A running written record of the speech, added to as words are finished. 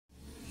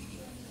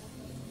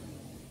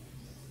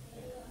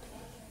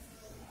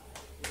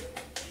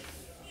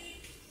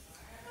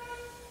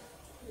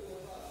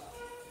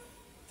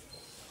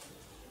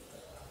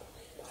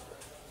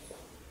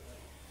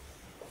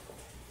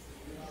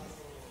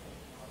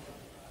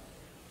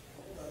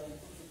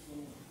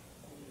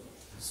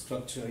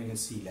Structure in a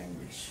C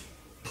language.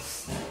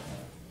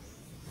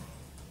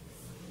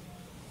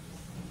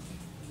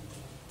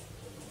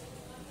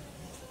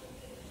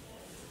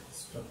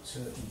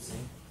 Structure is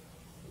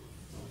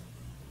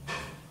a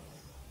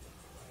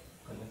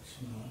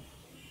collection of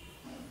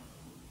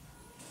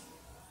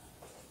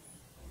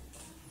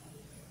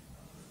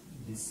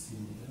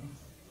dissimilar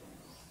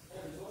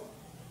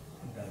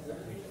data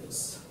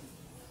items.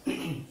 We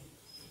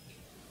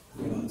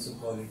can also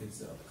call it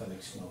as a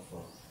collection of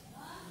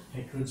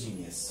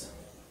heterogeneous.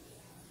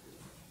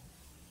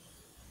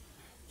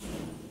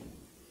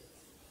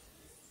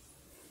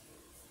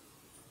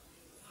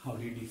 How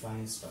do you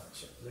define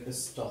structure? Let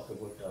us talk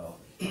about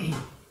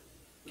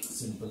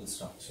simple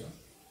structure.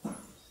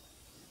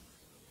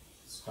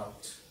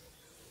 Struct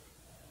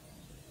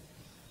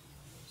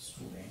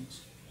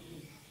student.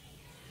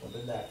 What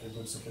are the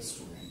attributes of a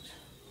student?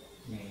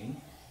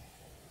 Name,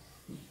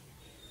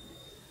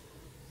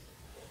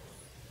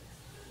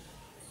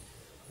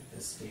 let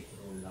us take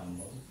roll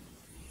number,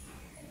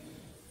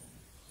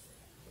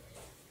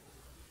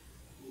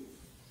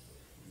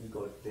 we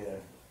got there,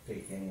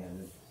 take any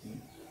other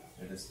thing,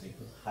 let us take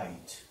a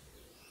height.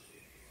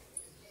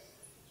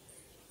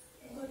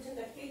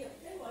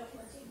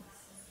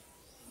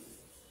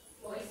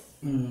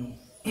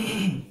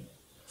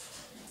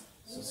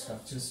 So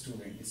structure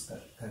student is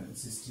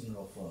consisting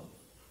of a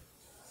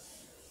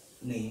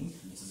name,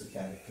 which is a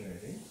character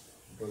array,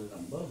 roll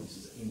number, which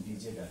is an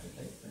integer data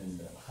type, and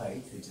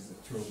height, which is a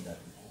float data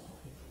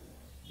type.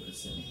 Very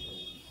simple.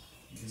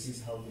 This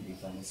is how we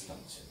define a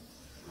structure.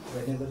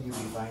 Whenever you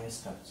define a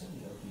structure,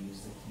 you have to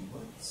use the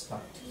keyword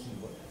struct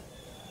keyword.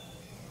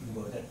 You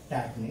got a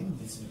tag name,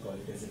 this we call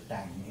it as a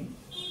tag name,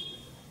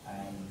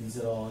 and these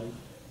are all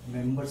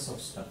members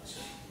of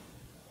structure.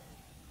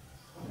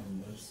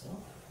 Members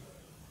of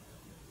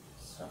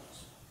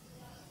structure.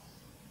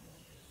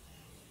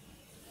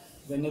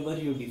 Whenever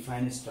you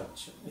define a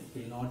structure, it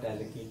will not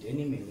allocate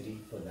any memory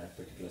for that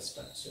particular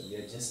structure. We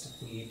are just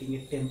creating a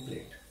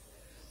template.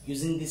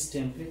 Using this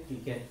template, we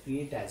can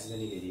create as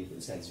many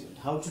variables as you want.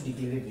 How to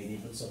declare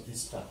variables of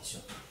this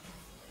structure?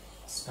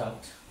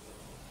 Struct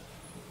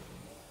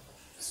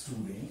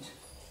student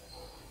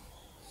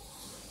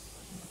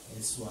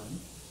S1,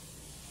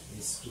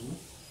 S2.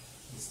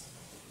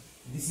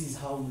 This is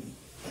how we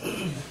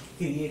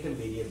create a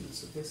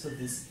variables. Okay, so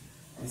this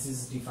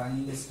is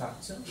defining the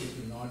structure. It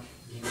will not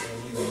give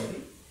any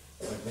memory,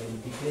 but when you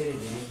declare a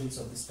variables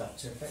of the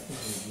structure type, it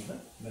will give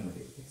a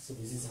memory. Okay, so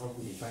this is how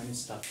we define a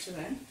structure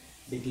and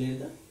declare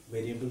the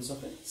variables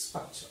of a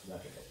structure. That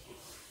is it.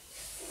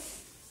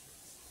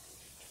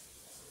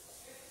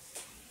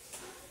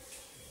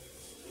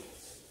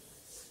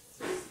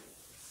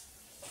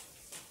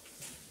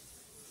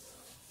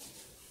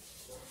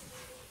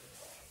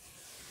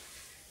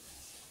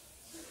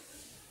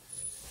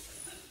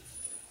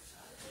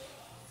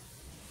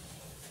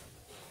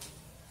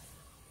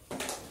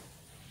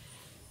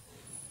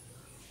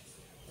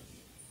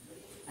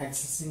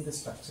 Accessing the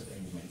structure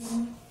elements.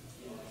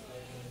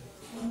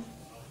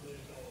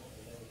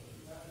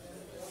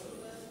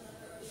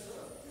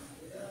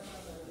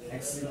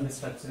 Accessing the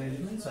structure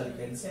elements, or you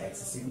can say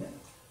accessing the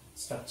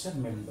structure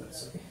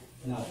members. Okay.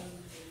 Now,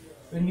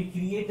 when we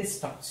create a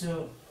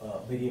structure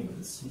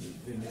variables,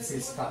 when we say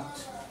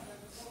struct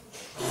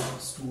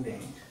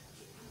student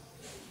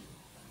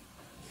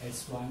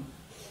S1,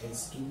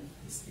 S2,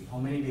 S3, how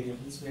many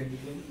variables we are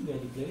declaring? We are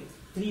declaring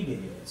 3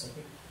 variables.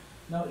 Okay.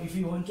 Now, if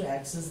you want to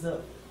access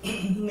the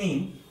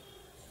name,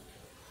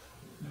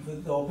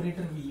 the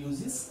operator we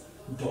use is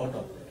dot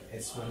operator.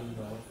 S1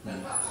 dot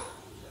name,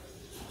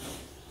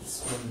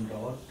 S1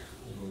 dot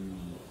roll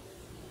number,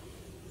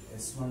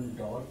 S1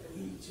 dot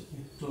age.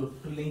 Okay.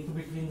 To link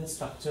between the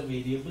structure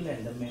variable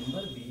and the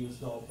member, we use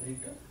the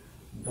operator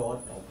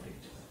dot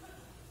operator.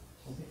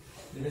 Okay.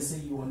 Let us say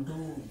you want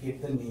to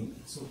get the name,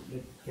 so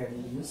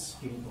can we use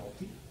string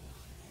copy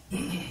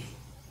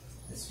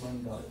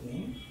S1 dot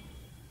name.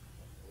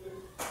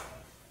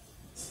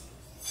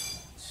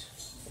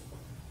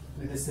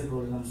 Let us say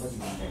roll number you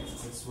want to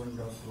access. S1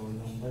 dot roll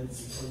number is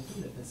equal to,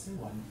 let us say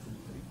 1, 2,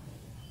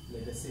 3.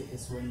 Let us say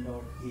S1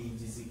 dot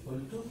age is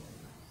equal to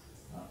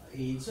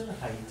age or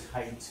height.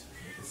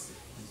 Let us say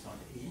it's not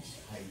age,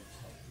 height.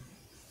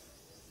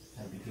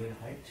 I declare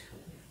height.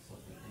 Okay, so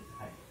we take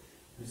height.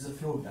 This is a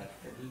float data.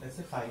 Let us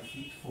say 5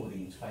 feet 4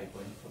 inch,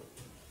 5.4.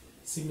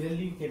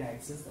 Similarly, you can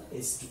access the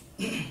S2.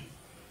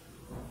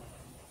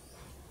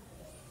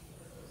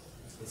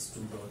 S2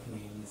 dot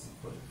name is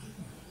equal to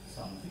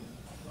something.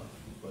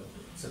 Equal to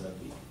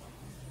salary.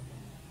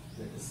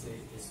 Let us say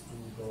S2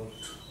 dot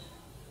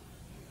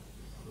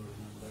roll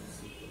number is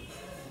equal to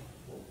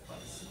 4, 5,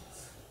 6.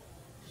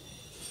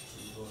 S2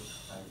 dot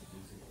height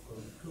is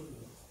equal to,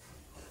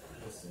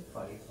 let us say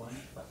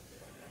 5.5.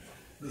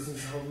 This is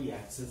how we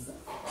access the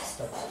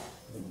structure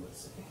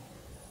numbers. Okay.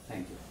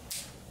 Thank you.